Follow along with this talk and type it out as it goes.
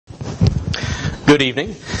Good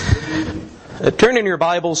evening. Turn in your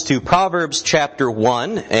Bibles to Proverbs chapter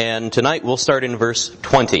 1, and tonight we'll start in verse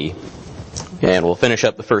 20, and we'll finish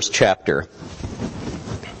up the first chapter.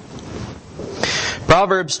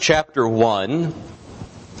 Proverbs chapter 1,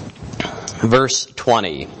 verse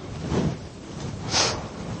 20.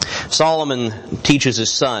 Solomon teaches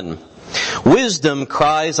his son, "Wisdom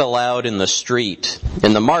cries aloud in the street.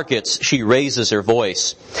 In the markets she raises her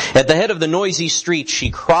voice. At the head of the noisy street she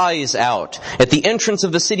cries out. At the entrance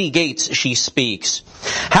of the city gates she speaks.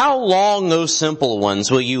 How long, O simple ones,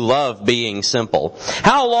 will you love being simple?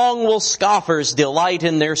 How long will scoffers delight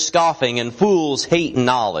in their scoffing and fools hate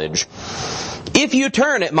knowledge? If you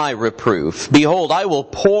turn at my reproof, behold, I will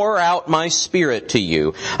pour out my spirit to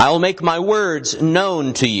you. I will make my words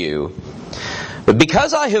known to you. But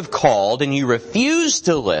because I have called and you refuse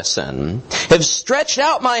to listen, have stretched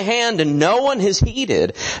out my hand and no one has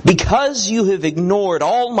heeded, because you have ignored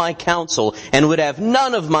all my counsel and would have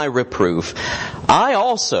none of my reproof, I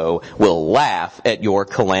also will laugh at your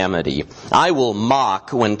calamity. I will mock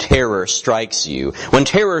when terror strikes you. When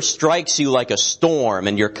terror strikes you like a storm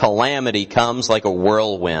and your calamity comes like a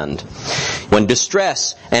whirlwind. When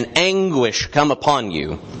distress and anguish come upon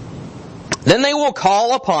you, then they will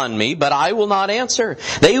call upon me, but I will not answer.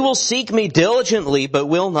 They will seek me diligently, but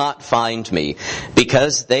will not find me,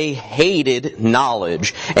 because they hated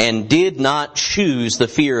knowledge and did not choose the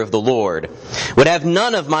fear of the Lord, would have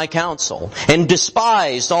none of my counsel, and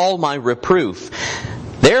despised all my reproof.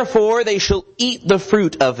 Therefore they shall eat the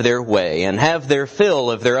fruit of their way, and have their fill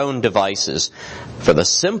of their own devices. For the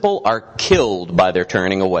simple are killed by their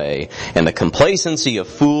turning away, and the complacency of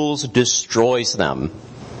fools destroys them.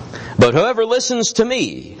 But whoever listens to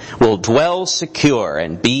me will dwell secure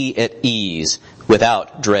and be at ease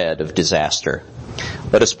without dread of disaster."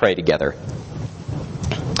 Let us pray together.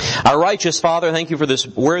 Our righteous Father, thank you for this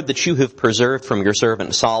word that you have preserved from your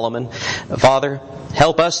servant Solomon. Father,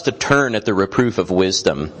 help us to turn at the reproof of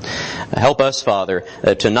wisdom. Help us, Father,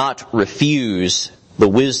 to not refuse the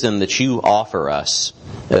wisdom that you offer us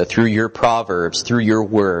through your proverbs, through your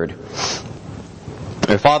word.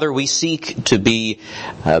 Father, we seek to be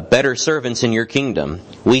better servants in your kingdom.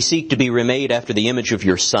 We seek to be remade after the image of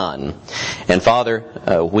your Son. And Father,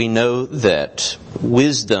 we know that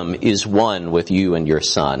wisdom is one with you and your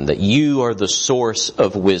Son, that you are the source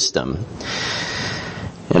of wisdom.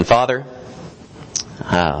 And Father,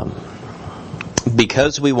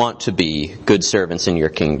 because we want to be good servants in your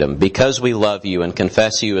kingdom, because we love you and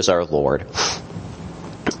confess you as our Lord,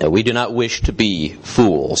 we do not wish to be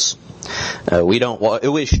fools. We don't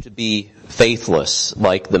wish to be faithless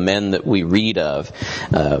like the men that we read of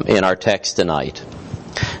in our text tonight.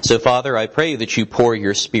 So Father, I pray that you pour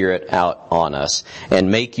your Spirit out on us and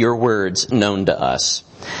make your words known to us.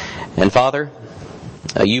 And Father,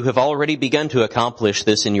 you have already begun to accomplish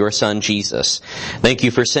this in your Son Jesus. Thank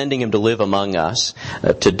you for sending him to live among us,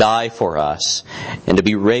 to die for us, and to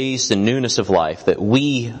be raised in newness of life, that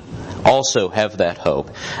we also have that hope,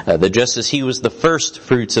 that just as he was the first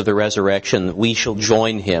fruits of the resurrection, we shall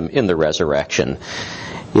join him in the resurrection.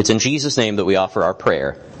 It's in Jesus' name that we offer our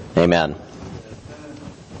prayer. Amen.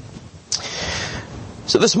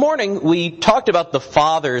 So this morning we talked about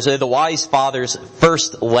the wise father's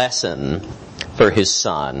first lesson for his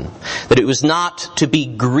son, that it was not to be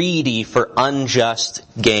greedy for unjust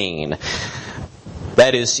gain.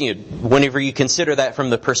 That is, whenever you consider that from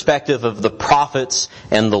the perspective of the prophets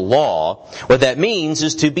and the law, what that means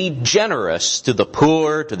is to be generous to the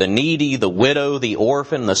poor, to the needy, the widow, the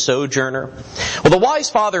orphan, the sojourner. Well, the wise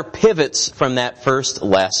father pivots from that first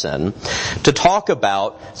lesson to talk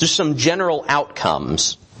about just some general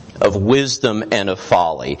outcomes of wisdom and of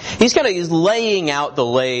folly. He's laying out the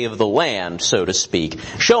lay of the land, so to speak,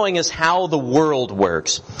 showing us how the world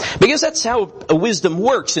works. Because that's how wisdom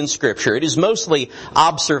works in Scripture. It is mostly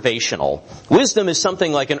observational. Wisdom is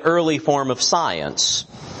something like an early form of science.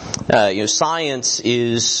 Science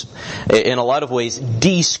is, in a lot of ways,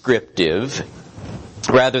 descriptive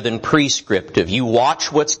rather than prescriptive. You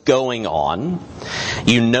watch what's going on,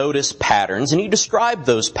 you notice patterns, and you describe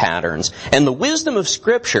those patterns. And the wisdom of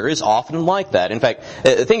Scripture is often like that. In fact,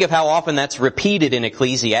 think of how often that's repeated in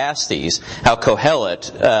Ecclesiastes, how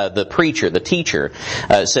Kohelet, the preacher, the teacher,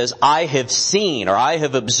 says, I have seen or I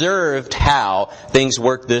have observed how things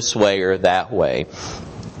work this way or that way.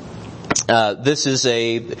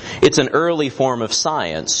 It's an early form of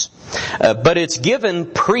science. But it's given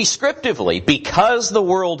prescriptively. Because the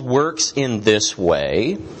world works in this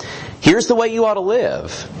way, here's the way you ought to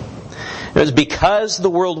live. Because the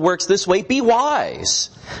world works this way, be wise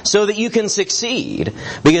so that you can succeed.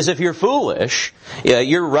 Because if you're foolish,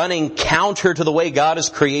 you're running counter to the way God has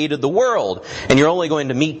created the world, and you're only going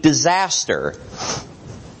to meet disaster.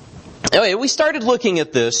 Anyway, we started looking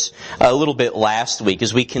at this a little bit last week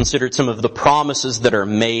as we considered some of the promises that are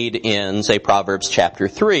made in, say, Proverbs chapter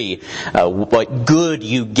 3, what good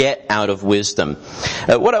you get out of wisdom.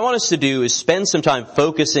 What I want us to do is spend some time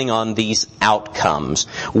focusing on these outcomes.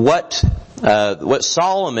 What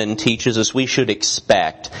Solomon teaches us we should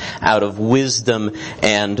expect out of wisdom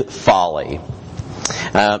and folly.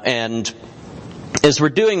 And as we're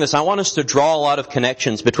doing this, I want us to draw a lot of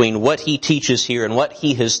connections between what he teaches here and what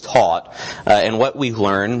he has taught and what we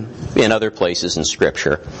learn in other places in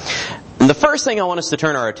Scripture. And the first thing I want us to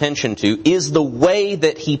turn our attention to is the way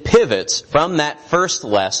that he pivots from that first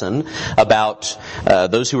lesson about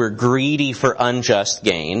those who are greedy for unjust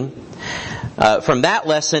gain, from that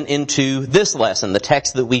lesson into this lesson, the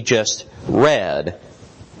text that we just read.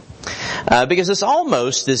 Because it's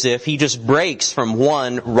almost as if he just breaks from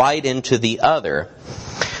one right into the other.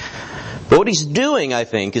 But what he's doing, I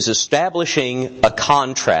think, is establishing a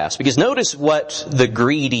contrast. Because notice what the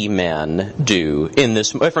greedy men do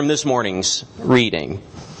from this morning's reading.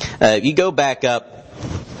 You go back up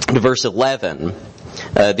to verse 11.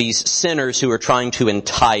 These sinners who are trying to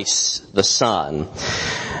entice the son.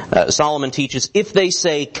 Solomon teaches, if they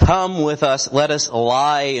say, come with us, let us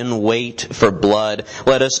lie in wait for blood.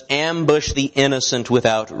 Let us ambush the innocent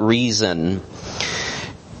without reason.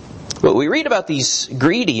 What we read about these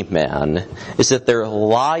greedy men is that they're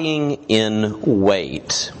lying in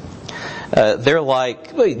wait. They're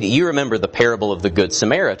like, you remember the parable of the Good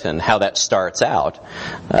Samaritan, how that starts out.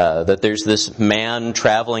 That there's this man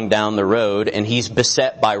traveling down the road and he's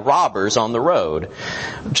beset by robbers on the road,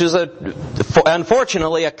 which is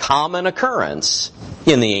unfortunately a common occurrence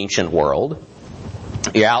in the ancient world.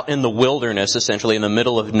 You're out in the wilderness, essentially in the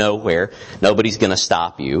middle of nowhere. Nobody's going to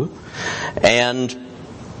stop you. And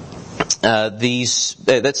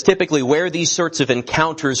that's typically where these sorts of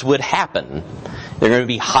encounters would happen. They're going to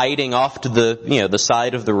be hiding off to the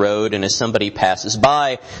side of the road, and as somebody passes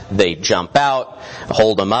by, they jump out,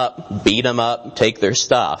 hold them up, beat them up, take their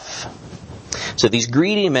stuff. So these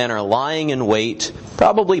greedy men are lying in wait,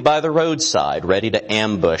 probably by the roadside, ready to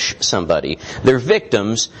ambush somebody. Their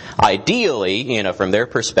victims, ideally, from their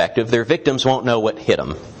perspective, their victims won't know what hit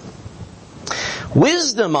them.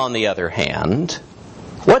 Wisdom, on the other hand,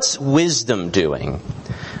 what's wisdom doing?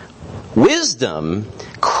 Wisdom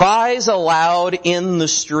cries aloud in the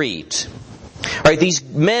street. Right, these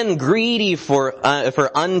men greedy for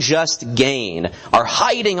unjust gain are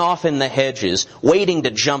hiding off in the hedges, waiting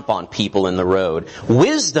to jump on people in the road.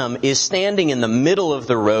 Wisdom is standing in the middle of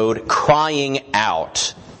the road, crying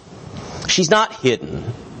out. She's not hidden.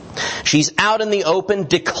 She's out in the open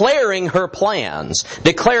declaring her plans,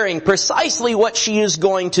 declaring precisely what she is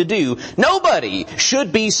going to do. Nobody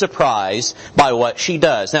should be surprised by what she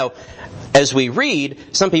does. Now, as we read,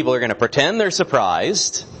 some people are going to pretend they're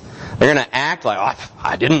surprised. They're going to act like,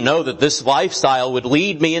 I didn't know that this lifestyle would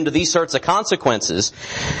lead me into these sorts of consequences.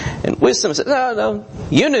 And wisdom says, no,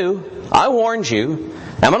 you knew. I warned you.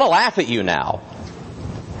 I'm going to laugh at you now.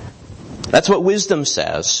 That's what wisdom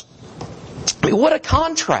says. I mean, what a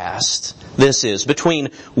contrast this is between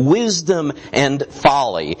wisdom and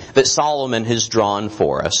folly that Solomon has drawn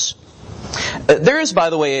for us. There is, by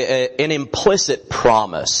the way, an implicit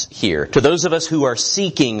promise here to those of us who are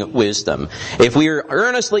seeking wisdom. If we are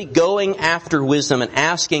earnestly going after wisdom and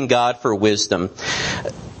asking God for wisdom,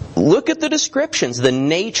 look at the descriptions, the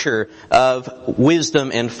nature of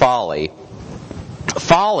wisdom and folly.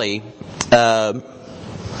 Folly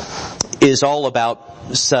is all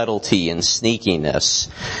about subtlety and sneakiness.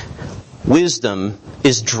 Wisdom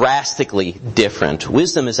is drastically different.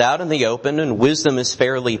 Wisdom is out in the open, and wisdom is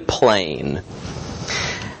fairly plain.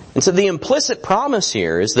 And so the implicit promise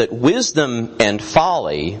here is that wisdom and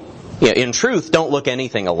folly, in truth, don't look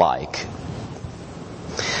anything alike.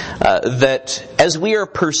 That as we are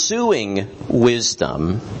pursuing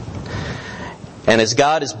wisdom, and as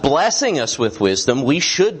God is blessing us with wisdom, we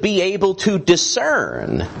should be able to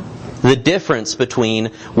discern the difference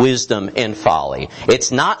between wisdom and folly.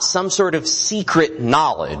 It's not some sort of secret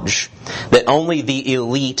knowledge that only the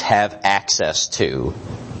elite have access to.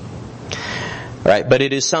 Right? But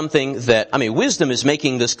it is something that, wisdom is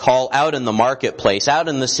making this call out in the marketplace, out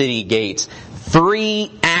in the city gates,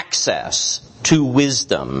 free access to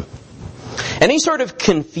wisdom. Any sort of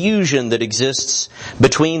confusion that exists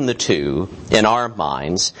between the two in our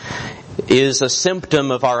minds is a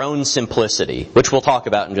symptom of our own simplicity, which we'll talk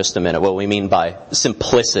about in just a minute, what we mean by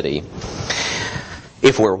simplicity.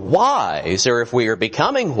 If we're wise, or if we are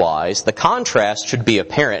becoming wise, the contrast should be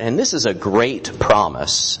apparent. And this is a great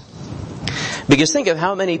promise. Because think of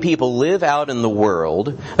how many people live out in the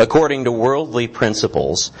world according to worldly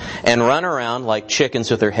principles and run around like chickens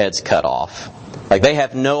with their heads cut off. Like they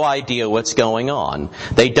have no idea what's going on.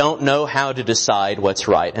 They don't know how to decide what's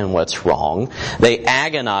right and what's wrong. They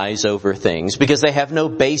agonize over things because they have no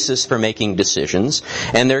basis for making decisions.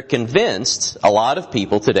 And they're convinced, a lot of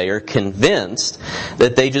people today are convinced,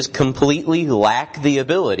 that they just completely lack the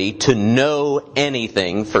ability to know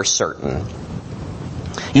anything for certain.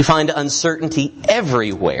 You find uncertainty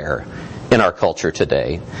everywhere in our culture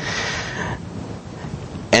today.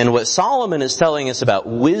 And what Solomon is telling us about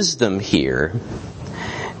wisdom here,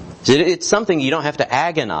 it's something you don't have to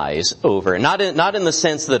agonize over. Not in the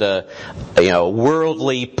sense that a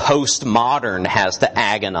worldly postmodern has to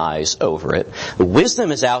agonize over it. The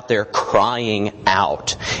wisdom is out there crying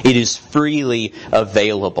out. It is freely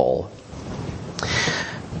available.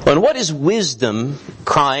 And what is wisdom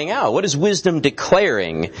crying out? What is wisdom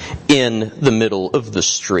declaring in the middle of the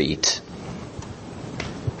street?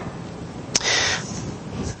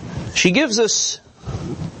 She gives us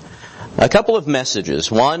a couple of messages.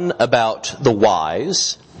 One about the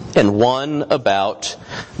wise, and one about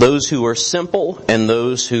those who are simple and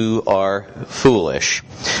those who are foolish.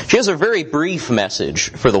 She has a very brief message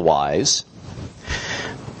for the wise.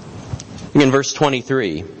 In verse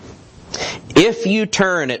 23, "If you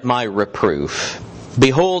turn at my reproof,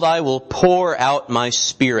 behold, I will pour out my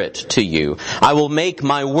spirit to you. I will make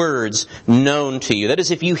my words known to you." That is,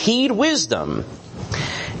 if you heed wisdom,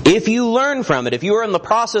 if you learn from it, if you are in the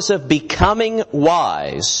process of becoming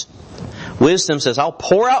wise, wisdom says, I'll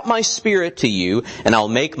pour out my spirit to you and I'll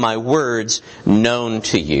make my words known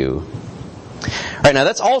to you. All right, now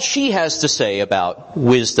that's all she has to say about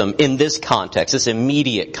wisdom in this context, this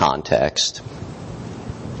immediate context.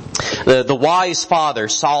 The wise father,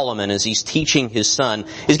 Solomon, as he's teaching his son,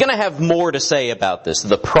 is going to have more to say about this,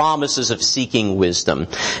 the promises of seeking wisdom.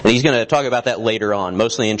 And he's going to talk about that later on,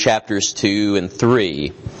 mostly in chapters 2 and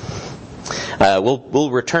 3.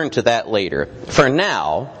 We'll return to that later. For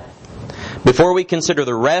now, before we consider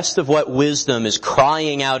the rest of what wisdom is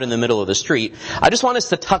crying out in the middle of the street, I just want us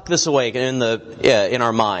to tuck this away in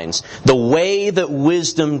our minds. The way that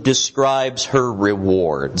wisdom describes her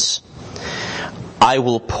rewards. I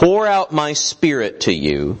will pour out my spirit to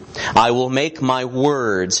you. I will make my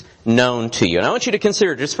words known to you. And I want you to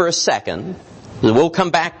consider just for a second, we'll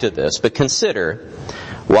come back to this, but consider,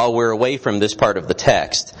 while we're away from this part of the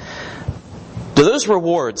text, do those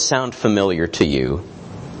rewards sound familiar to you?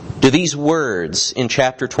 Do these words in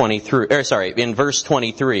in verse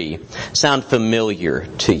 23 sound familiar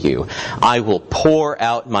to you? I will pour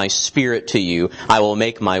out my spirit to you. I will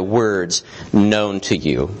make my words known to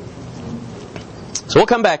you. So we'll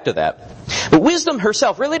come back to that. But wisdom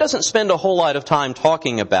herself really doesn't spend a whole lot of time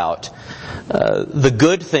talking about the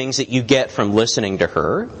good things that you get from listening to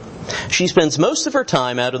her. She spends most of her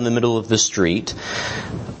time out in the middle of the street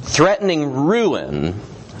threatening ruin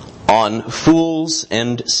on fools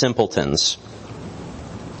and simpletons.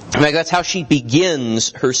 In fact, that's how she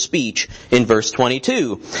begins her speech in verse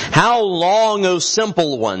 22. How long, O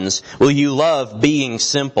simple ones, will you love being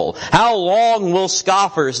simple? How long will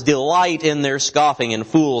scoffers delight in their scoffing and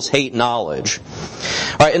fools hate knowledge?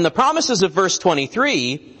 All right, in the promises of verse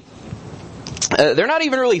 23, they're not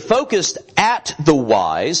even really focused at the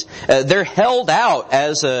wise. They're held out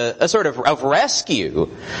as a sort of rescue.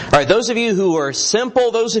 All right, those of you who are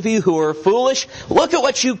simple, those of you who are foolish, look at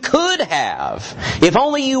what you could have. If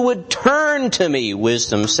only you would turn to me,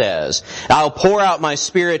 wisdom says. I'll pour out my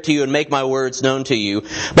spirit to you and make my words known to you.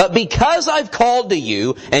 But because I've called to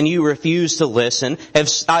you and you refuse to listen,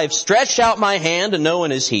 I've stretched out my hand and no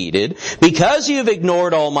one has heeded. Because you've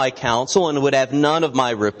ignored all my counsel and would have none of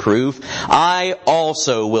my reproof, I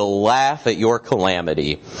also will laugh at your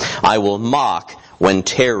calamity. I will mock when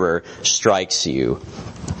terror strikes you.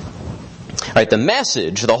 All right, the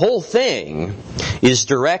message, the whole thing, is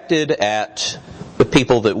directed at the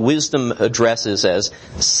people that wisdom addresses as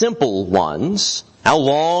simple ones. How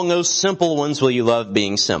long, O simple ones, will you love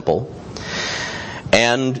being simple?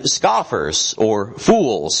 And scoffers, or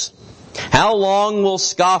fools. How long will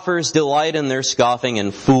scoffers delight in their scoffing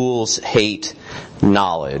and fools hate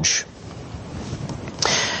knowledge?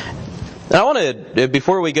 Now I want to,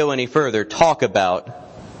 before we go any further, talk about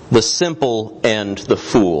the simple and the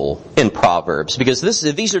fool in Proverbs, because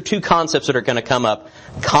these are two concepts that are going to come up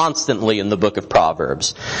constantly in the book of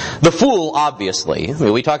Proverbs. The fool, obviously,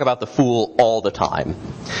 we talk about the fool all the time.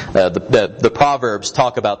 The Proverbs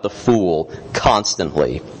talk about the fool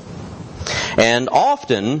constantly. And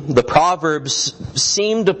often the Proverbs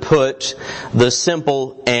seem to put the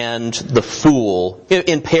simple and the fool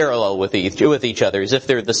in parallel with each other, as if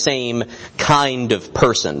they're the same kind of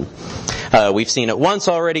person. We've seen it once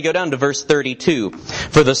already. Go down to verse 32.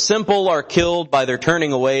 For the simple are killed by their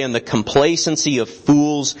turning away, and the complacency of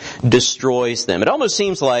fools destroys them. It almost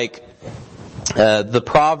seems like the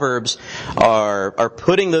Proverbs are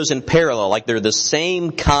putting those in parallel, like they're the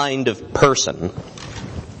same kind of person.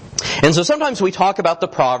 And so sometimes we talk about the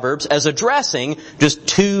Proverbs as addressing just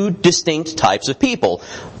two distinct types of people,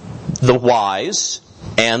 the wise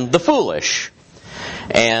and the foolish.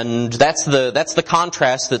 And that's the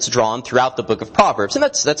contrast that's drawn throughout the book of Proverbs. And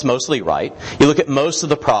that's mostly right. You look at most of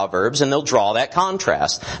the Proverbs and they'll draw that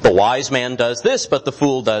contrast. The wise man does this, but the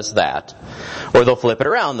fool does that. Or they'll flip it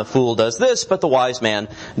around. The fool does this, but the wise man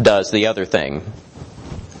does the other thing.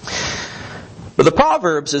 But the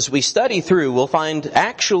Proverbs, as we study through, we'll find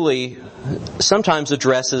actually sometimes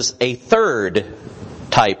addresses a third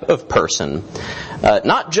type of person.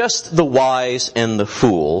 Not just the wise and the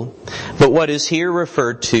fool, but what is here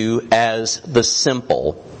referred to as the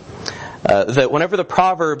simple. That whenever the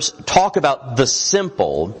Proverbs talk about the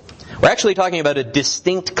simple, we're actually talking about a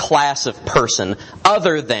distinct class of person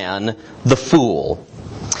other than the fool.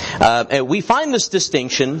 And we find this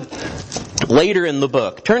distinction later in the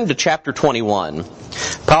book. Turn to chapter 21.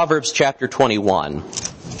 Proverbs chapter 21.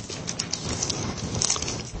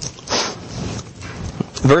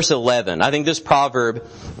 Verse 11. I think this proverb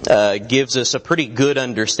gives us a pretty good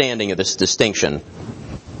understanding of this distinction.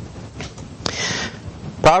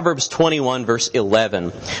 Proverbs 21 verse 11.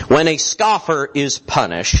 When a scoffer is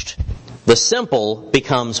punished, the simple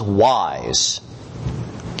becomes wise.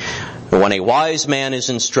 When a wise man is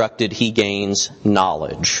instructed, he gains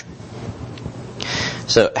knowledge.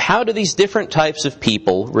 So how do these different types of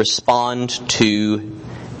people respond to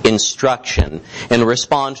instruction and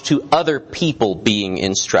respond to other people being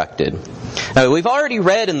instructed? Now, we've already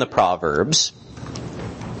read in the Proverbs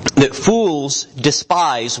that fools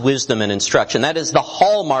despise wisdom and instruction. That is the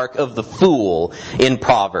hallmark of the fool in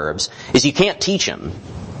Proverbs, is you can't teach him.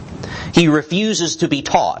 He refuses to be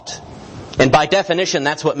taught. And by definition,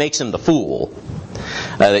 that's what makes him the fool.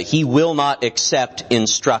 That he will not accept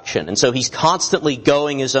instruction. And so he's constantly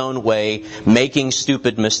going his own way, making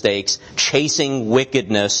stupid mistakes, chasing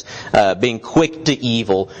wickedness, being quick to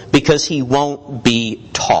evil, because he won't be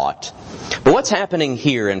taught. But what's happening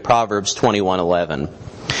here in Proverbs 21:11?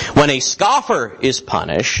 When a scoffer is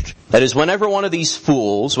punished, that is, whenever one of these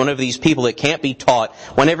fools, one of these people that can't be taught,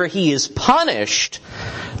 whenever he is punished,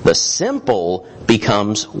 the simple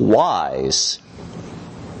becomes wise.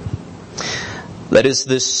 That is,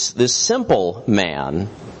 this simple man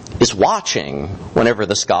is watching whenever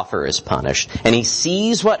the scoffer is punished. And he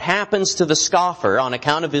sees what happens to the scoffer on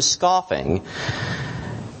account of his scoffing.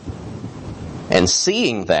 And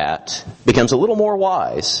seeing that becomes a little more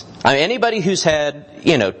wise. I mean, anybody who's had,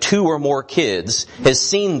 2 or more kids has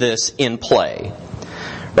seen this in play.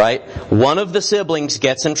 Right? One of the siblings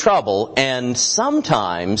gets in trouble, and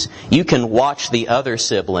sometimes you can watch the other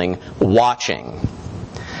sibling watching.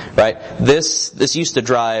 Right? This used to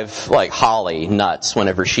drive like Holly nuts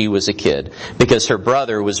whenever she was a kid, because her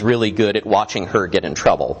brother was really good at watching her get in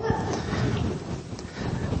trouble.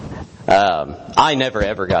 I never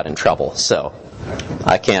ever got in trouble, so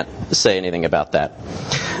I can't say anything about that.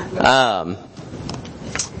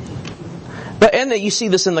 And you see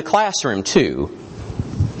this in the classroom too.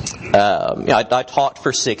 I taught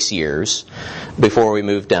for 6 years before we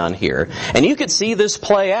moved down here. And you could see this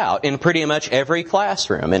play out in pretty much every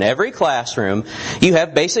classroom. In every classroom, you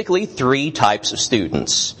have basically 3 types of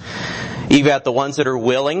students. You've got the ones that are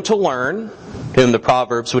willing to learn, whom the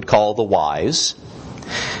Proverbs would call the wise.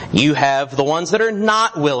 You have the ones that are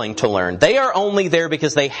not willing to learn. They are only there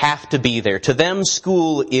because they have to be there. To them,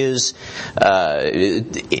 school is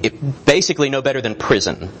basically no better than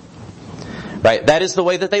prison. Right? That is the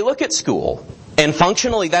way that they look at school. And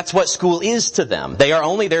functionally, that's what school is to them. They are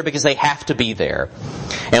only there because they have to be there.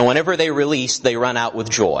 And whenever they release, they run out with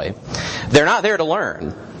joy. They're not there to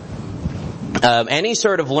learn. Any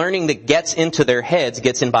sort of learning that gets into their heads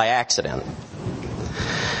gets in by accident.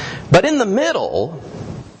 But in the middle,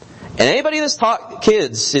 and anybody that's taught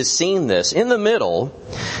kids has seen this, in the middle,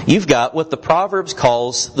 you've got what the Proverbs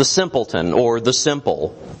calls the simpleton, or the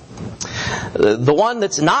simple. The one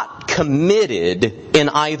that's not committed in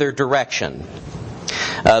either direction.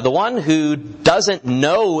 The one who doesn't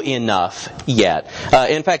know enough yet.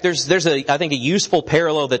 In fact, there's I think a useful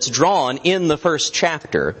parallel that's drawn in the first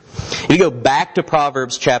chapter. If you go back to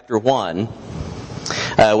Proverbs chapter 1,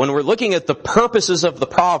 When we're looking at the purposes of the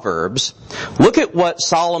Proverbs, look at what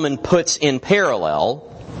Solomon puts in parallel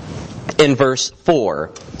in verse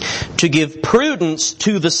 4. To give prudence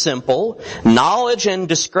to the simple, knowledge and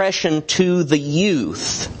discretion to the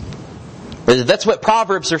youth. That's what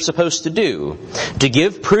Proverbs are supposed to do. To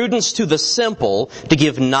give prudence to the simple, to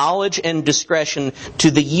give knowledge and discretion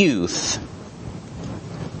to the youth.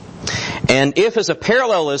 And if as a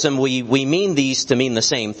parallelism we mean these to mean the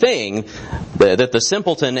same thing, that the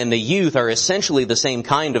simpleton and the youth are essentially the same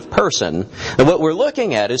kind of person, then what we're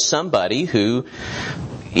looking at is somebody who,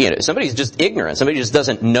 somebody's just ignorant. Somebody just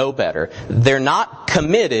doesn't know better. They're not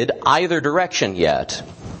committed either direction yet.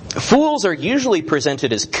 Fools are usually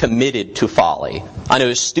presented as committed to folly. I know,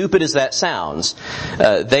 as stupid as that sounds,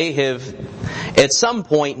 they have at some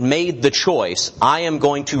point made the choice, I am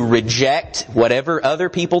going to reject whatever other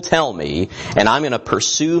people tell me, and I'm going to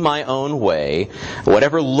pursue my own way,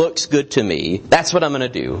 whatever looks good to me, that's what I'm going to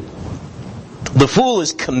do. The fool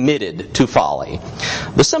is committed to folly.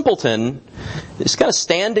 The simpleton is kind of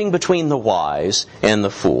standing between the wise and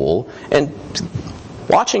the fool and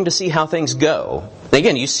watching to see how things go.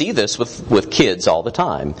 Again, you see this with kids all the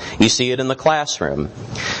time. You see it in the classroom.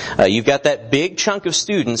 You've got that big chunk of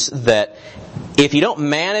students that if you don't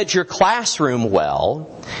manage your classroom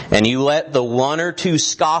well, and you let the one or two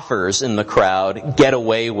scoffers in the crowd get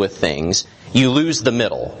away with things, you lose the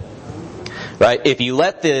middle. Right? If you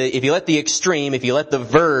let the extreme, if you let the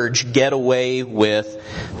verge get away with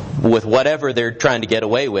whatever they're trying to get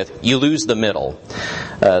away with, you lose the middle.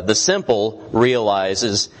 The simple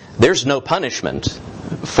realizes there's no punishment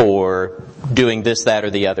for doing this, that, or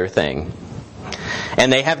the other thing.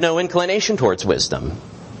 And they have no inclination towards wisdom.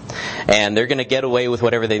 And they're going to get away with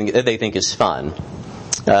whatever they think is fun.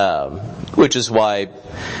 Which is why,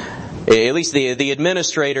 at least the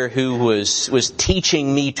administrator who was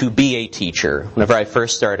teaching me to be a teacher whenever I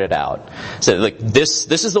first started out said, look, this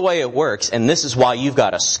is the way it works, and this is why you've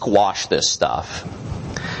got to squash this stuff.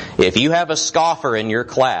 If you have a scoffer in your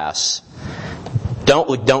class,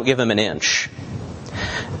 don't give him an inch.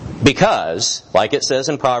 Because, like it says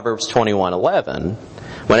in Proverbs 21:11,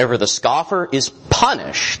 whenever the scoffer is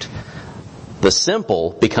punished, the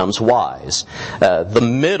simple becomes wise. The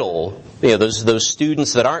middle, those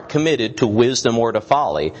students that aren't committed to wisdom or to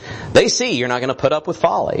folly, they see you're not going to put up with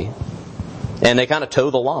folly. And they kind of toe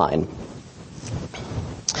the line.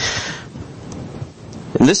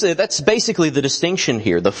 And that's basically the distinction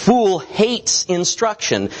here. The fool hates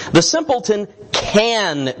instruction. The simpleton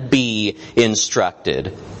can be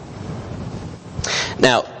instructed.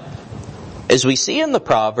 Now, as we see in the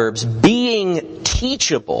Proverbs, being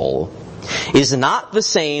teachable is not the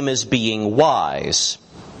same as being wise.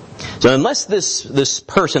 So unless this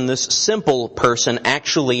person, this simple person,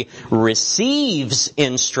 actually receives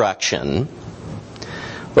instruction,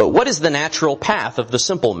 but what is the natural path of the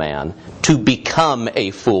simple man? To become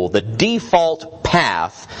a fool. The default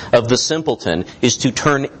path of the simpleton is to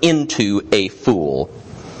turn into a fool.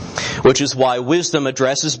 Which is why wisdom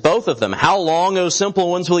addresses both of them. How long, O simple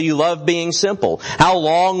ones, will you love being simple? How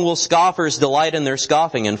long will scoffers delight in their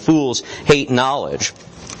scoffing and fools hate knowledge?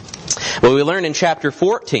 Well, we learn in chapter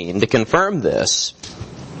 14 to confirm this.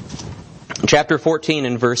 Chapter 14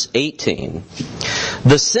 and verse 18.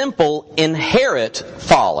 The simple inherit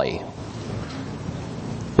folly.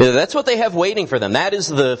 That's what they have waiting for them. That is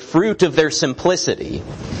the fruit of their simplicity.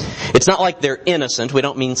 It's not like they're innocent. We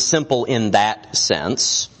don't mean simple in that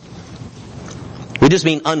sense. We just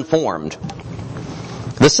mean unformed.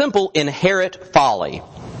 The simple inherit folly,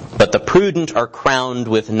 but the prudent are crowned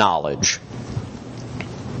with knowledge.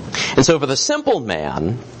 And so for the simple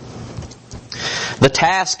man, the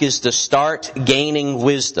task is to start gaining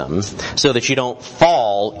wisdom so that you don't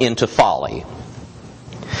fall into folly.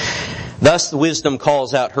 Thus, the wisdom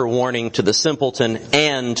calls out her warning to the simpleton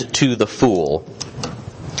and to the fool.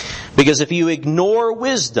 Because if you ignore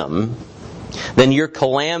wisdom, then your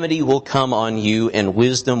calamity will come on you, and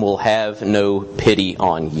wisdom will have no pity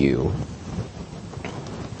on you.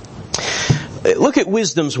 Look at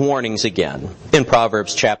wisdom's warnings again in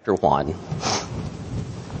Proverbs chapter 1.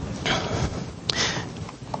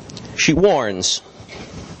 She warns,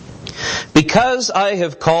 because I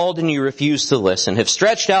have called and you refuse to listen, have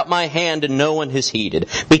stretched out my hand and no one has heeded,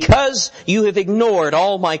 because you have ignored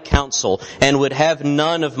all my counsel and would have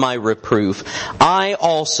none of my reproof, I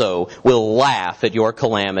also will laugh at your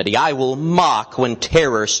calamity. I will mock when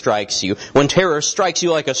terror strikes you. When terror strikes you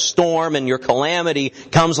like a storm and your calamity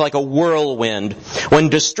comes like a whirlwind. When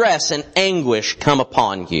distress and anguish come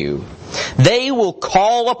upon you. They will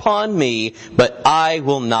call upon me, but I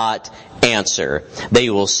will not answer. They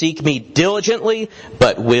will seek me diligently,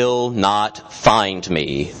 but will not find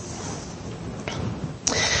me.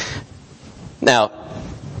 Now,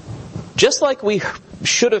 just like we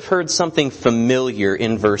should have heard something familiar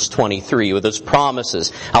in verse 23 with those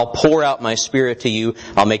promises, I'll pour out my Spirit to you,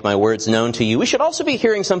 I'll make my words known to you. We should also be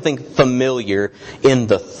hearing something familiar in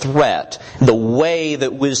the threat, the way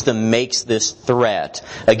that wisdom makes this threat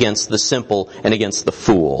against the simple and against the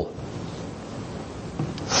fool.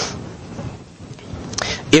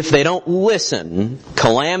 If they don't listen,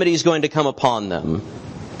 calamity is going to come upon them.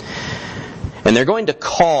 And they're going to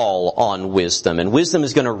call on wisdom, and wisdom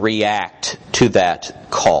is going to react to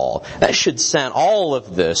that call. That should sound, all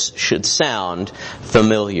of this should sound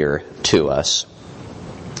familiar to us.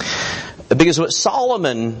 Because what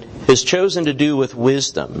Solomon has chosen to do with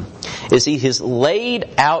wisdom is he has laid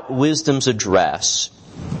out wisdom's address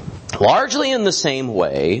largely in the same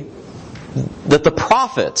way that the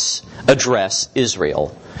prophets address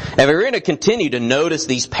Israel. And we're going to continue to notice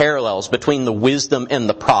these parallels between the wisdom and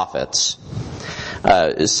the prophets.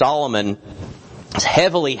 Solomon is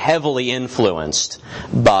heavily influenced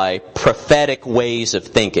by prophetic ways of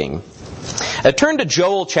thinking. Turn to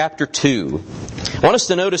Joel chapter 2. I want us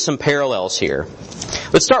to notice some parallels here.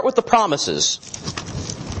 Let's start with the promises.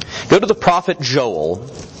 Go to the prophet Joel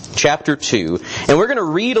chapter 2, and we're going to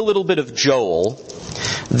read a little bit of Joel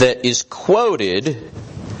that is quoted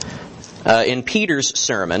in Peter's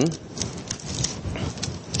sermon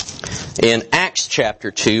in Acts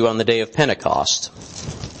chapter 2 on the day of Pentecost.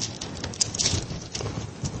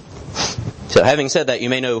 So having said that, you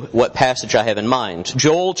may know what passage I have in mind.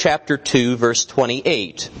 Joel chapter 2 verse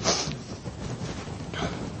 28.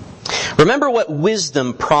 Remember what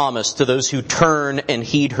wisdom promised to those who turn and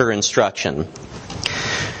heed her instruction.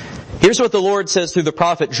 Here's what the Lord says through the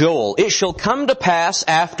prophet Joel. It shall come to pass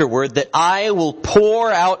afterward that I will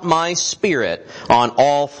pour out my Spirit on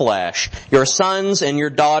all flesh. Your sons and your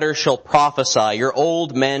daughters shall prophesy. Your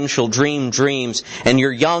old men shall dream dreams, and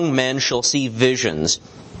your young men shall see visions.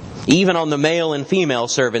 Even on the male and female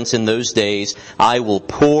servants in those days, I will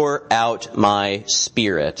pour out my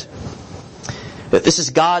Spirit. This is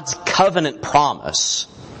God's covenant promise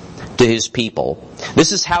to His people.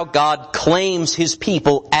 This is how God claims His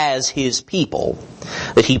people as His people,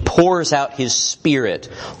 that He pours out His Spirit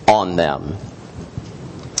on them.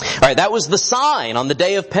 Alright, that was the sign on the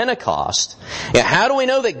day of Pentecost. How do we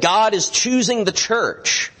know that God is choosing the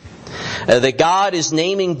church? That God is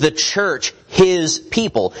naming the church His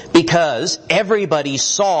people? Because everybody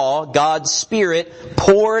saw God's Spirit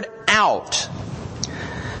poured out.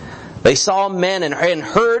 They saw men and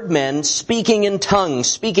heard men speaking in tongues,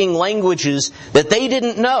 speaking languages that they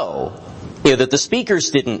didn't know, that the speakers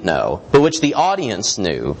didn't know, but which the audience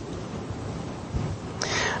knew.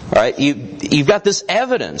 All right, you've got this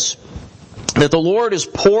evidence that the Lord has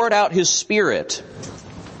poured out His Spirit.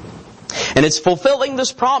 And it's fulfilling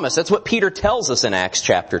this promise. That's what Peter tells us in Acts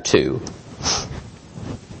chapter 2.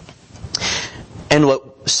 And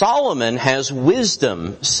what Solomon has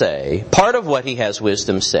wisdom say, part of what he has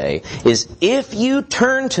wisdom say, is if you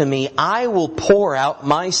turn to me, I will pour out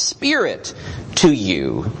my Spirit to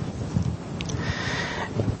you.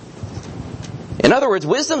 In other words,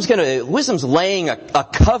 wisdom's laying a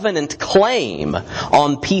covenant claim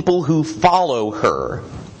on people who follow her.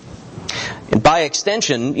 And by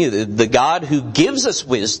extension, the God who gives us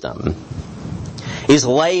wisdom is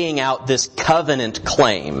laying out this covenant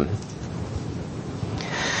claim.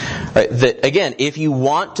 That, again, if you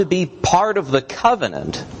want to be part of the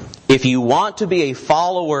covenant, if you want to be a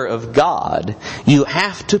follower of God, you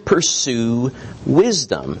have to pursue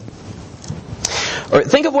wisdom. Or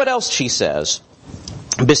think of what else she says.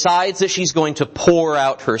 Besides that she's going to pour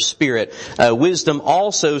out her Spirit, wisdom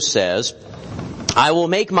also says, I will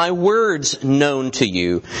make my words known to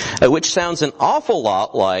you, which sounds an awful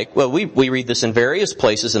lot like, well, we read this in various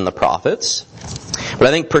places in the prophets, but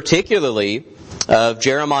I think particularly of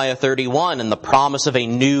Jeremiah 31 and the promise of a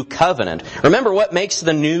new covenant. Remember what makes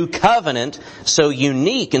the new covenant so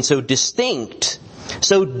unique and so distinct,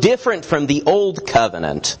 so different from the old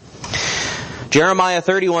covenant. Jeremiah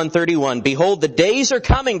 31:31, Behold, the days are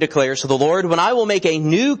coming, declares the Lord, when I will make a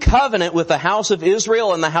new covenant with the house of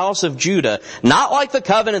Israel and the house of Judah, not like the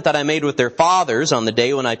covenant that I made with their fathers on the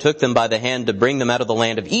day when I took them by the hand to bring them out of the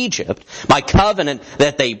land of Egypt, my covenant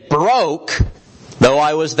that they broke, though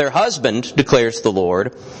I was their husband, declares the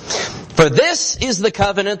Lord. For this is the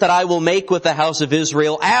covenant that I will make with the house of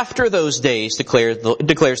Israel after those days, declares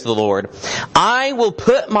the Lord. I will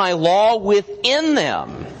put my law within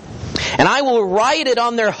them, and I will write it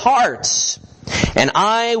on their hearts, And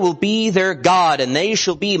I will be their God, and they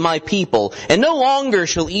shall be my people. And no longer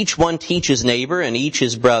shall each one teach his neighbor and each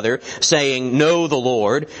his brother, saying, Know the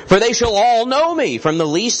Lord. For they shall all know me, from the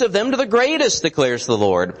least of them to the greatest, declares the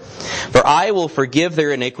Lord. For I will forgive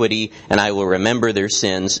their iniquity, and I will remember their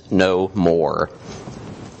sins no more.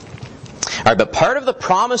 All right, but part of the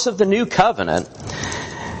promise of the new covenant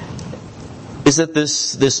is that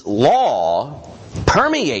this law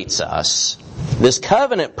permeates us. This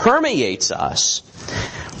covenant permeates us.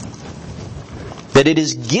 That it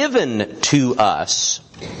is given to us.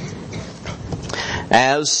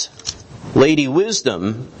 As Lady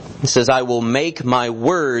Wisdom says, I will make my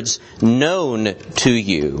words known to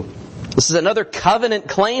you. This is another covenant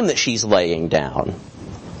claim that she's laying down.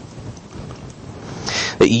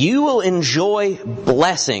 That you will enjoy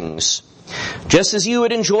blessings, just as you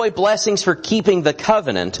would enjoy blessings for keeping the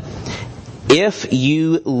covenant, if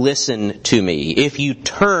you listen to me, if you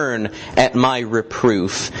turn at my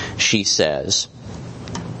reproof, she says.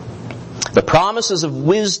 The promises of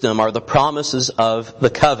wisdom are the promises of the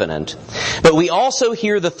covenant. But we also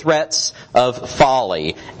hear the threats of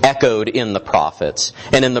folly echoed in the prophets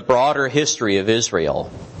and in the broader history of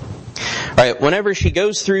Israel. All right, whenever she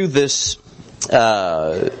goes through this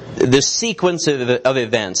sequence of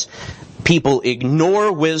events, people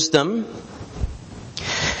ignore wisdom,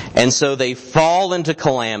 and so they fall into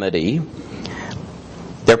calamity.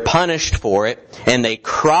 They're punished for it, and they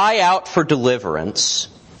cry out for deliverance,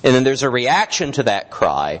 and then there's a reaction to that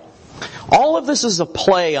cry. All of this is a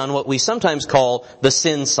play on what we sometimes call the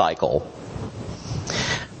sin cycle.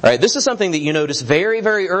 All right, this is something that you notice very,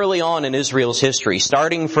 very early on in Israel's history,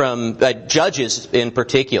 starting from Judges in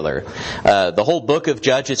particular. The whole book of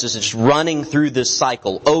Judges is just running through this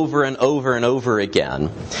cycle over and over and over again.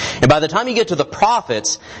 And by the time you get to the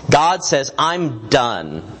prophets, God says, I'm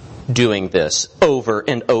done doing this over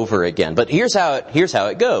and over again. But here's how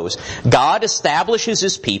it goes. God establishes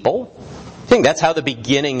His people. I think that's how the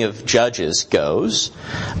beginning of Judges goes.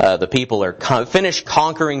 The people are finished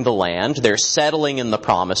conquering the land. They're settling in the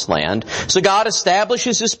promised land. So God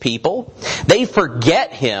establishes His people. They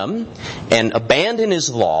forget Him and abandon His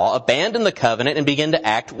law, abandon the covenant, and begin to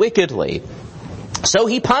act wickedly. So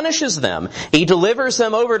He punishes them. He delivers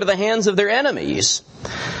them over to the hands of their enemies.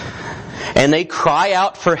 And they cry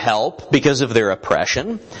out for help because of their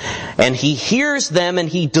oppression. And He hears them and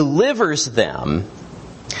He delivers them.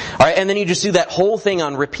 All right, and then you just do that whole thing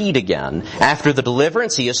on repeat again. After the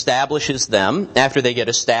deliverance, He establishes them. After they get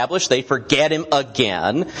established, they forget Him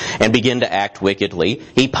again and begin to act wickedly.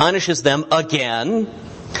 He punishes them again.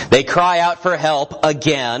 They cry out for help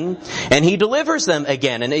again, and He delivers them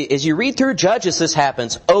again. And as you read through Judges, this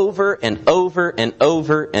happens over and over and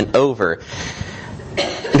over and over.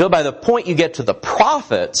 Until by the point you get to the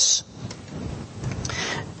prophets,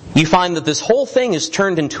 you find that this whole thing is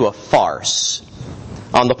turned into a farce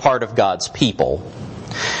on the part of God's people.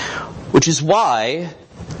 Which is why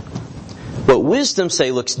what wisdom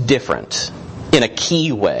say looks different in a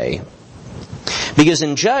key way. Because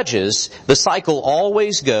in Judges, the cycle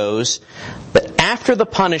always goes that after the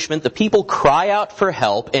punishment, the people cry out for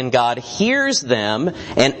help, and God hears them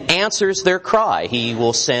and answers their cry. He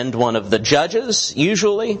will send one of the judges,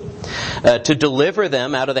 usually, to deliver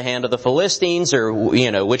them out of the hand of the Philistines, or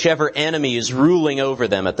whichever enemy is ruling over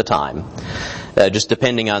them at the time, just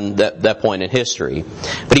depending on that point in history.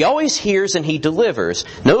 But He always hears and He delivers.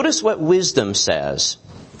 Notice what wisdom says.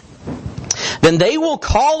 Then they will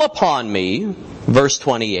call upon me, verse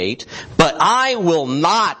 28, but I will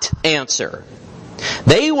not answer.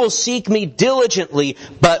 They will seek me diligently,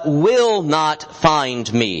 but will not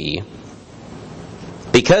find me.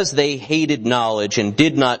 Because they hated knowledge and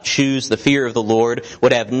did not choose the fear of the Lord,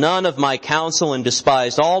 would have none of my counsel and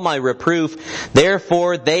despised all my reproof,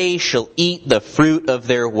 therefore they shall eat the fruit of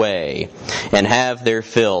their way and have their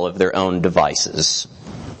fill of their own devices.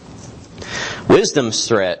 Wisdom's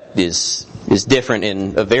threat is different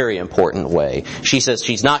in a very important way. She says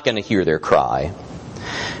she's not going to hear their cry.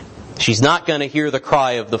 She's not going to hear the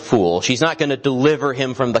cry of the fool. She's not going to deliver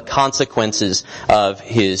him from the consequences of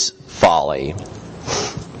his folly.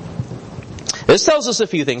 This tells us a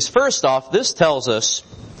few things. First off, this tells us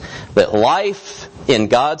that life in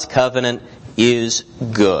God's covenant is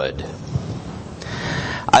good.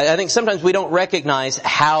 I think sometimes we don't recognize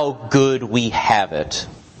how good we have it,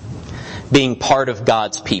 being part of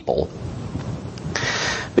God's people.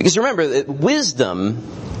 Because remember, that wisdom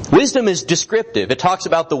is descriptive. It talks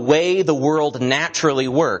about the way the world naturally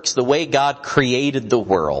works, the way God created the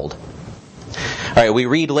world. All right, we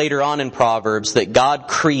read later on in Proverbs that God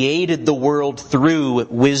created the world through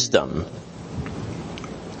wisdom.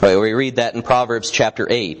 All right, we read that in Proverbs chapter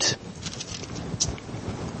 8.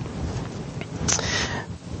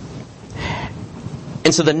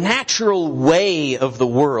 And so the natural way of the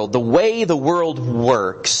world, the way the world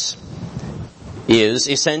works, is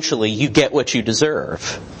essentially you get what you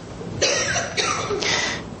deserve.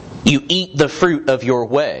 You eat the fruit of your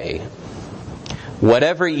way.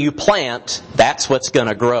 Whatever you plant, that's what's going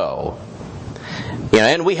to grow.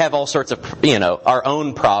 And we have all sorts of, our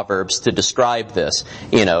own proverbs to describe this.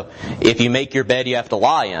 If you make your bed, you have to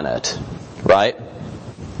lie in it. Right?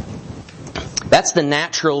 That's the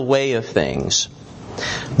natural way of things.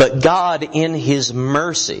 But God, in His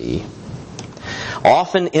mercy,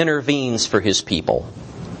 often intervenes for His people.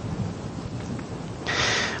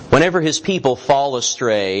 Whenever His people fall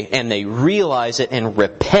astray and they realize it and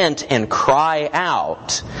repent and cry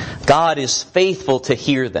out, God is faithful to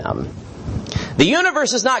hear them. The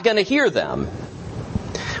universe is not going to hear them.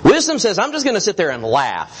 Wisdom says, I'm just going to sit there and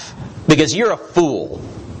laugh because you're a fool.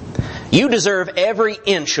 You deserve every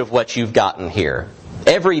inch of what you've gotten here.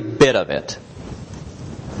 Every bit of it.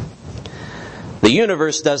 The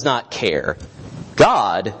universe does not care.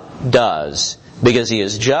 God does, because He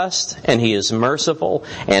is just and He is merciful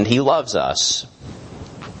and He loves us.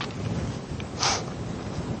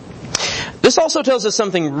 This also tells us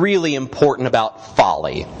something really important about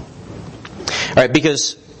folly. All right,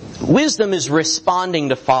 because wisdom is responding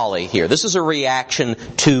to folly here. This is a reaction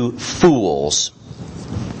to fools.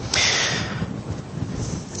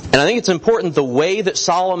 And I think it's important the way that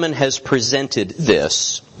Solomon has presented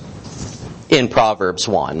this in Proverbs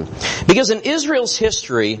 1. Because in Israel's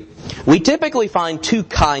history, we typically find two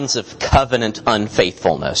kinds of covenant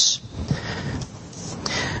unfaithfulness.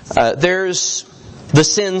 There's the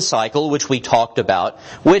sin cycle, which we talked about,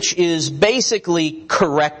 which is basically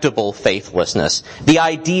correctable faithlessness. The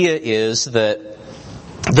idea is that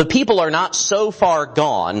the people are not so far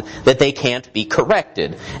gone that they can't be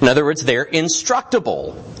corrected. In other words, they're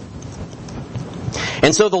instructable.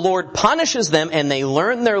 And so the Lord punishes them and they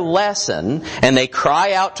learn their lesson and they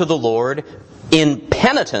cry out to the Lord in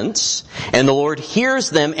penitence, and the Lord hears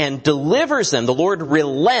them and delivers them. The Lord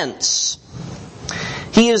relents.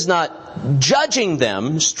 He is not judging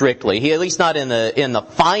them strictly, at least not in the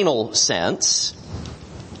final sense.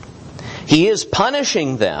 He is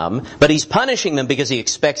punishing them, but He's punishing them because He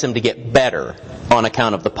expects them to get better on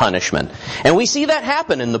account of the punishment. And we see that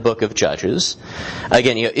happen in the book of Judges.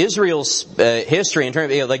 Again, Israel's history in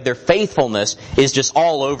terms of their faithfulness is just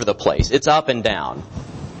all over the place. It's up and down,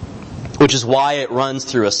 which is why it runs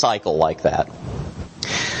through a cycle like that.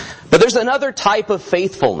 But there's another type of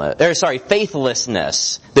faithlessness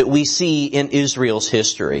that we see in Israel's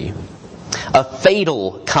history. A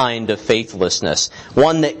fatal kind of faithlessness,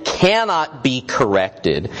 one that cannot be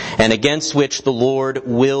corrected and against which the Lord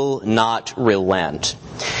will not relent.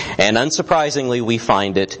 And unsurprisingly, we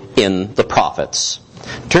find it in the prophets.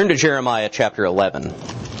 Turn to Jeremiah chapter 11.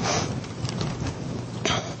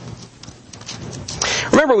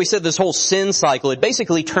 Remember, we said this whole sin cycle, it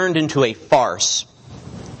basically turned into a farce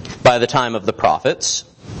by the time of the prophets.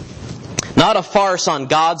 Not a farce on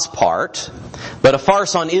God's part, but a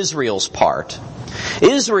farce on Israel's part.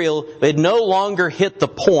 Israel had no longer hit the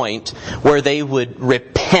point where they would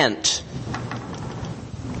repent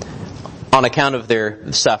on account of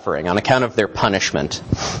their suffering, on account of their punishment.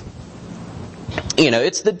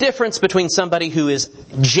 It's the difference between somebody who is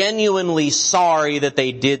genuinely sorry that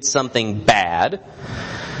they did something bad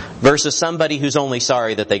versus somebody who's only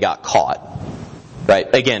sorry that they got caught. Right?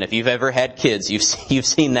 Again, if you've ever had kids, you've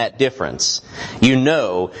seen that difference. You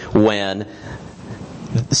know when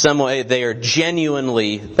some way they are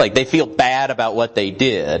genuinely, they feel bad about what they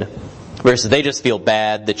did, versus they just feel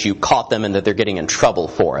bad that you caught them and that they're getting in trouble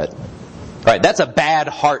for it. Right? That's a bad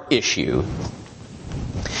heart issue.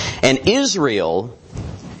 And Israel,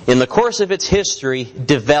 in the course of its history,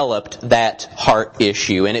 developed that heart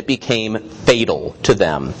issue, and it became fatal to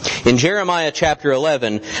them. In Jeremiah chapter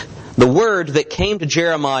 11, the word that came to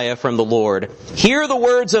Jeremiah from the Lord, "Hear the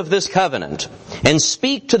words of this covenant, and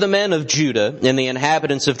speak to the men of Judah and the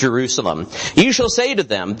inhabitants of Jerusalem. You shall say to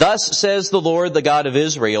them, Thus says the Lord, the God of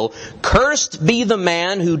Israel, Cursed be the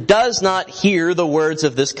man who does not hear the words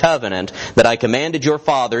of this covenant that I commanded your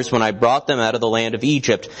fathers when I brought them out of the land of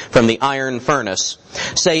Egypt from the iron furnace,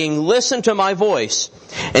 saying, Listen to my voice,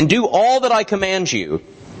 and do all that I command you.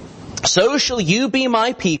 So shall you be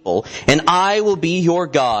my people, and I will be your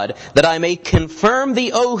God, that I may confirm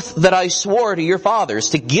the oath that I swore to your fathers,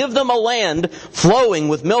 to give them a land flowing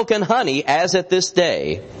with milk and honey, as at this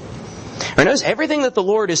day." Or notice everything that the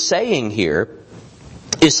Lord is saying here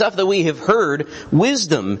is stuff that we have heard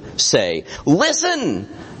wisdom say. Listen!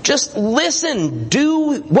 Just listen!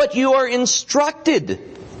 Do what you are instructed!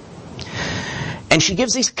 And she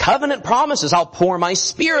gives these covenant promises. I'll pour my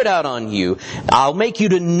Spirit out on you. I'll make you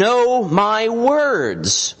to know my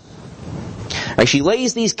words. She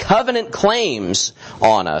lays these covenant claims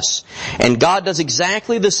on us. And God does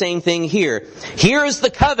exactly the same thing here. Here is the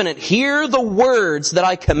covenant. Hear the words that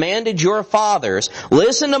I commanded your fathers.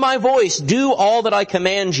 Listen to my voice. Do all that I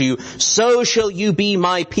command you. So shall you be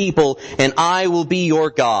my people, and I will be your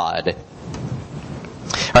God.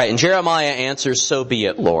 All right, and Jeremiah answers, so be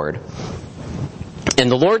it, Lord. And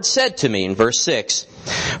the Lord said to me in verse 6,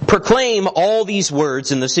 proclaim all these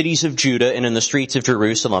words in the cities of Judah and in the streets of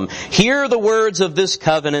Jerusalem. Hear the words of this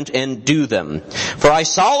covenant and do them. For I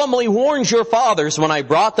solemnly warned your fathers when I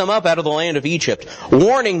brought them up out of the land of Egypt,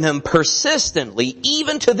 warning them persistently,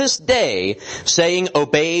 even to this day, saying,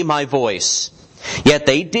 obey my voice. Yet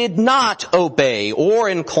they did not obey or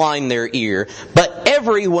incline their ear, but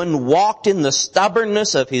everyone walked in the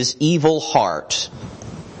stubbornness of his evil heart.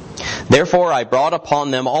 Therefore I brought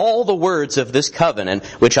upon them all the words of this covenant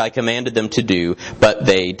which I commanded them to do, but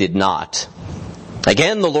they did not.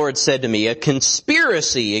 Again the Lord said to me, a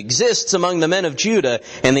conspiracy exists among the men of Judah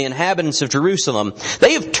and the inhabitants of Jerusalem.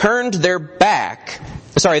 They have turned back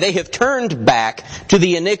to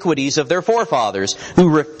the iniquities of their forefathers, who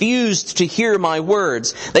refused to hear my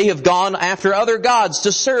words. They have gone after other gods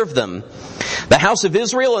to serve them. The house of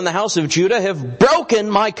Israel and the house of Judah have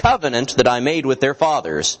broken my covenant that I made with their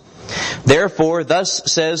fathers. Therefore,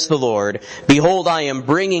 thus says the Lord, behold, I am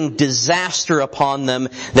bringing disaster upon them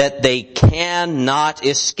that they cannot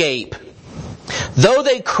escape. Though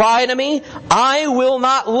they cry to me, I will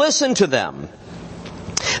not listen to them.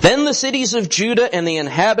 Then the cities of Judah and the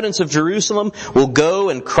inhabitants of Jerusalem will go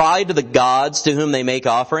and cry to the gods to whom they make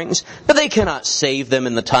offerings, but they cannot save them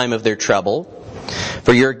in the time of their trouble.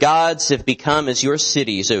 For your gods have become as your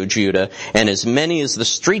cities, O Judah, and as many as the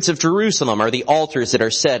streets of Jerusalem are the altars that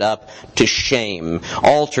are set up to shame,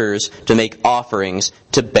 altars to make offerings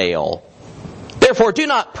to Baal. Therefore do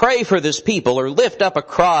not pray for this people or lift up a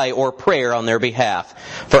cry or prayer on their behalf,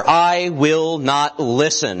 for I will not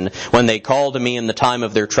listen when they call to me in the time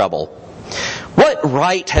of their trouble. What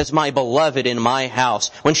right has my beloved in my house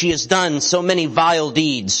when she has done so many vile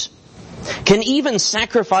deeds? Can even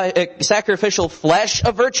sacrificial flesh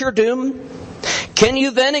avert your doom? Can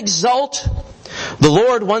you then exult? The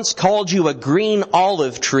Lord once called you a green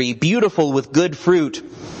olive tree, beautiful with good fruit.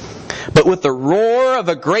 But with the roar of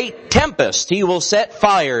a great tempest he will set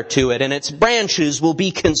fire to it, and its branches will be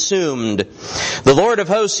consumed. The Lord of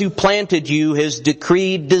hosts who planted you has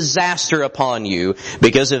decreed disaster upon you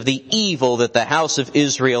because of the evil that the house of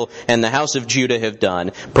Israel and the house of Judah have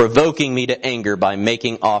done, provoking me to anger by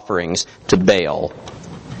making offerings to Baal.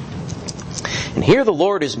 And here the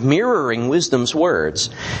Lord is mirroring wisdom's words.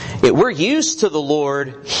 We're used to the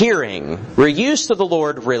Lord hearing. We're used to the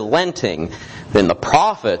Lord relenting. Then the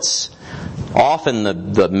prophets, often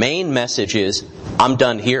the main message is, I'm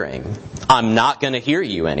done hearing. I'm not going to hear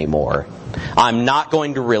you anymore. I'm not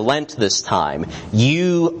going to relent this time.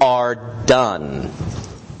 You are done.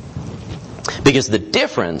 Because the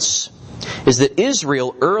difference is that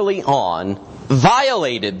Israel early on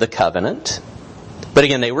violated the covenant. But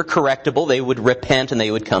again, they were correctable. They would repent and they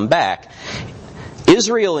would come back.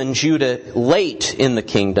 Israel and Judah late in the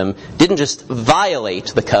kingdom didn't just violate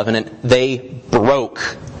the covenant, they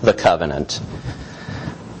broke the covenant.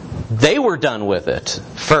 They were done with it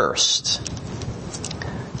first.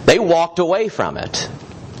 They walked away from it.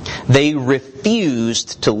 They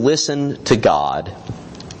refused to listen to God.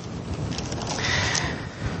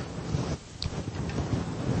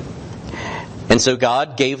 And so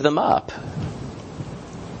God gave them up.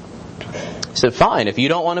 He said, fine, if you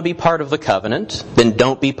don't want to be part of the covenant, then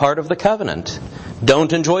don't be part of the covenant.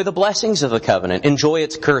 Don't enjoy the blessings of the covenant. Enjoy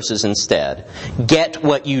its curses instead. Get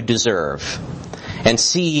what you deserve. And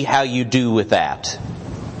see how you do with that.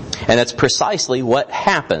 And that's precisely what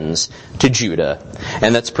happens to Judah.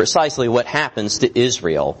 And that's precisely what happens to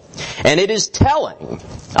Israel. And it is telling,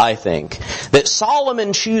 I think, that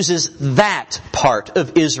Solomon chooses that part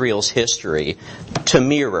of Israel's history to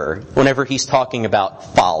mirror whenever he's talking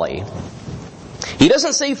about folly. He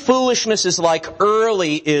doesn't say foolishness is like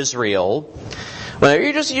early Israel. Well,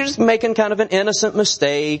 you're just making kind of an innocent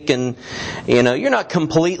mistake, and you're not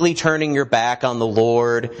completely turning your back on the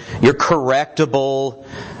Lord. You're correctable.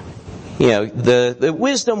 The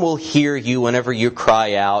wisdom will hear you whenever you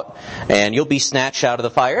cry out, and you'll be snatched out of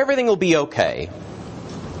the fire. Everything will be okay.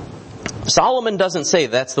 Solomon doesn't say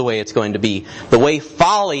that's the way it's going to be. The way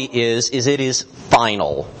folly is it is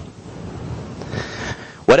final.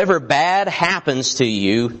 Whatever bad happens to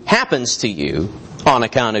you on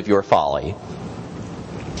account of your folly.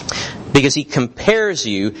 because he compares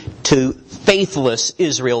you to faithless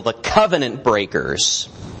Israel, the covenant breakers,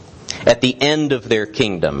 at the end of their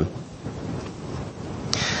kingdom.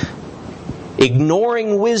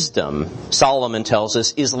 Ignoring wisdom, Solomon tells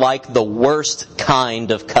us, is like the worst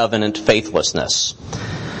kind of covenant faithlessness.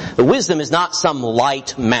 The wisdom is not some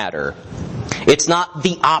light matter. It's not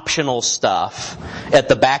the optional stuff at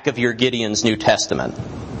the back of your Gideon's New Testament.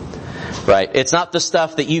 Right? It's not the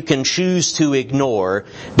stuff that you can choose to ignore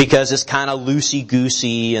because it's kind of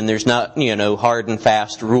loosey-goosey and there's not, hard and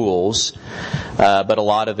fast rules. But a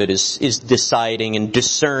lot of it is deciding and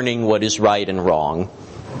discerning what is right and wrong.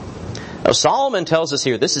 Now, Solomon tells us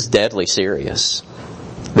here this is deadly serious.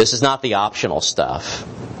 This is not the optional stuff.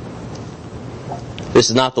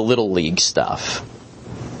 This is not the little league stuff.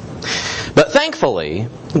 But thankfully,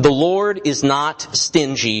 the Lord is not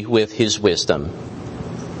stingy with His wisdom.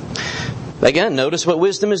 Again, notice what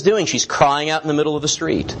wisdom is doing. She's crying out in the middle of the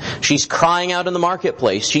street. She's crying out in the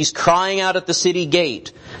marketplace. She's crying out at the city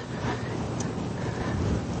gate.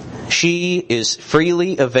 She is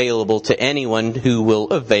freely available to anyone who will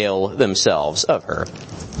avail themselves of her.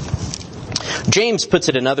 James puts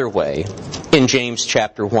it another way in James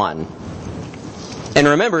chapter 1. And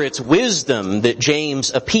remember, it's wisdom that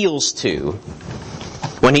James appeals to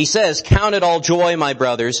when he says, "Count it all joy, my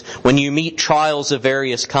brothers, when you meet trials of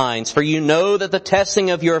various kinds, for you know that the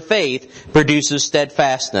testing of your faith produces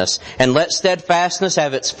steadfastness. And let steadfastness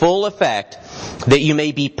have its full effect, that you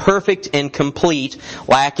may be perfect and complete,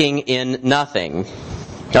 lacking in nothing."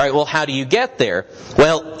 All right, well, how do you get there?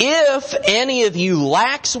 Well, if any of you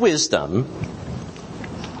lacks wisdom,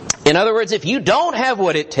 in other words, if you don't have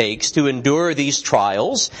what it takes to endure these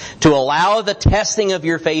trials, to allow the testing of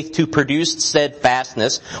your faith to produce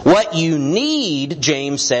steadfastness, what you need,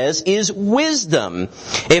 James says, is wisdom.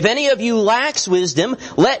 If any of you lacks wisdom,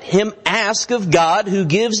 let him ask of God, who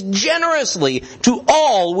gives generously to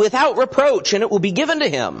all without reproach, and it will be given to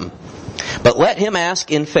him. But let him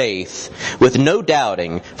ask in faith, with no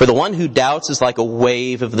doubting, for the one who doubts is like a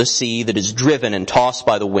wave of the sea that is driven and tossed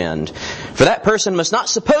by the wind. For that person must not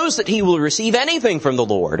suppose that he will receive anything from the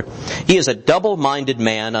Lord. He is a double-minded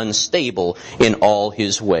man, unstable in all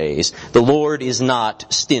his ways. The Lord is not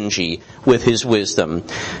stingy with His wisdom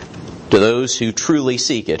to those who truly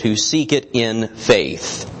seek it, who seek it in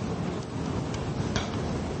faith.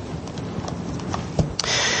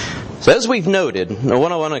 So as we've noted,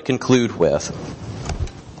 what I want to conclude with,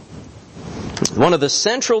 one of the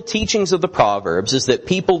central teachings of the Proverbs is that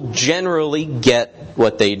people generally get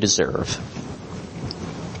what they deserve.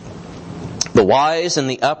 The wise and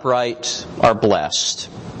the upright are blessed.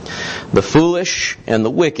 The foolish and the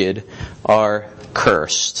wicked are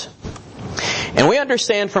cursed. And we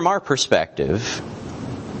understand from our perspective,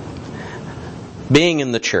 being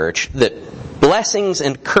in the church, that blessings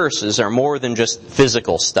and curses are more than just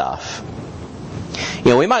physical stuff.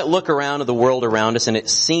 We might look around at the world around us and it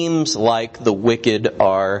seems like the wicked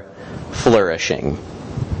are flourishing.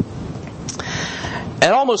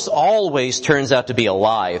 It almost always turns out to be a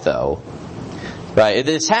lie, though. Right?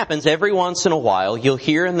 This happens every once in a while. You'll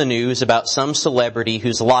hear in the news about some celebrity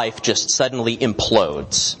whose life just suddenly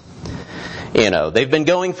implodes. They've been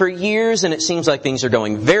going for years and it seems like things are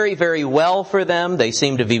going very, very well for them. They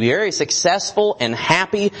seem to be very successful and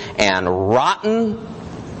happy and rotten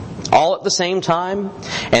all at the same time.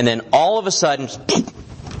 And then all of a sudden,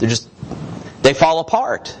 they fall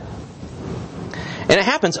apart. And it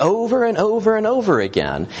happens over and over and over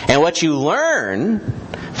again. And what you learn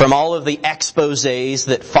from all of the exposés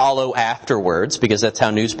that follow afterwards, because that's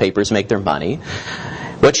how newspapers make their money,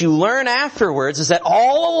 what you learn afterwards is that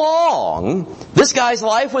all along, this guy's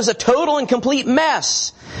life was a total and complete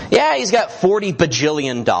mess. Yeah, he's got $40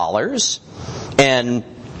 bajillion, and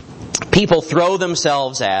people throw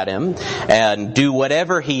themselves at him and do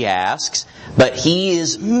whatever he asks, but he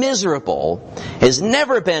is miserable, has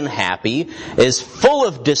never been happy, is full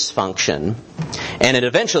of dysfunction, and it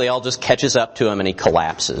eventually all just catches up to him and he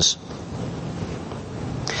collapses.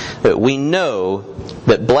 But we know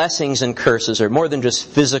that blessings and curses are more than just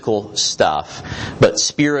physical stuff, but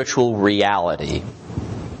spiritual reality.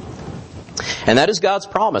 And that is God's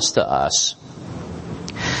promise to us.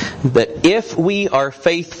 That if we are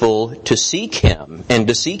faithful to seek Him and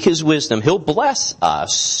to seek His wisdom, He'll bless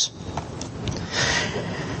us.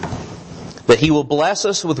 That He will bless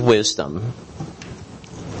us with wisdom.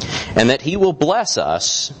 And that He will bless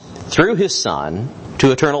us through His Son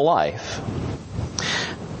to eternal life.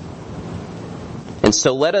 And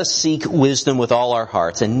so let us seek wisdom with all our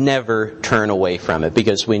hearts and never turn away from it,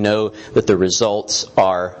 because we know that the results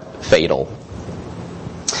are fatal.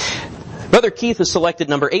 Brother Keith has selected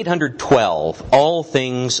number 812, All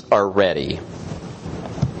Things Are Ready.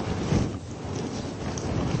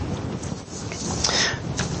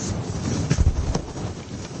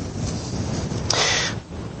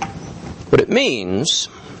 What it means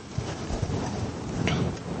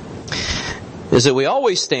is that we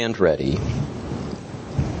always stand ready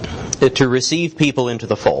to receive people into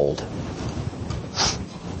the fold.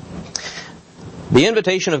 The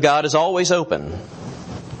invitation of God is always open,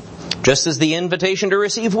 just as the invitation to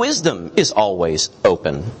receive wisdom is always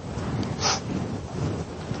open.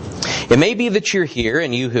 It may be that you're here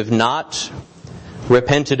and you have not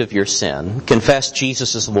repented of your sin, confessed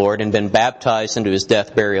Jesus as Lord, and been baptized into His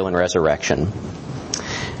death, burial, and resurrection,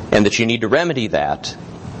 and that you need to remedy that.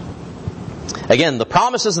 Again, the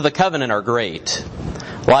promises of the covenant are great.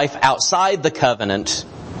 Life outside the covenant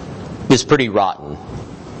is pretty rotten.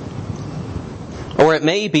 Or it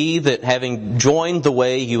may be that having joined the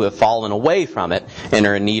way, you have fallen away from it and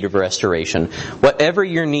are in need of restoration. Whatever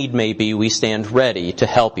your need may be, we stand ready to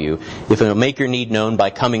help you. If it will make your need known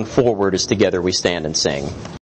by coming forward as together we stand and sing.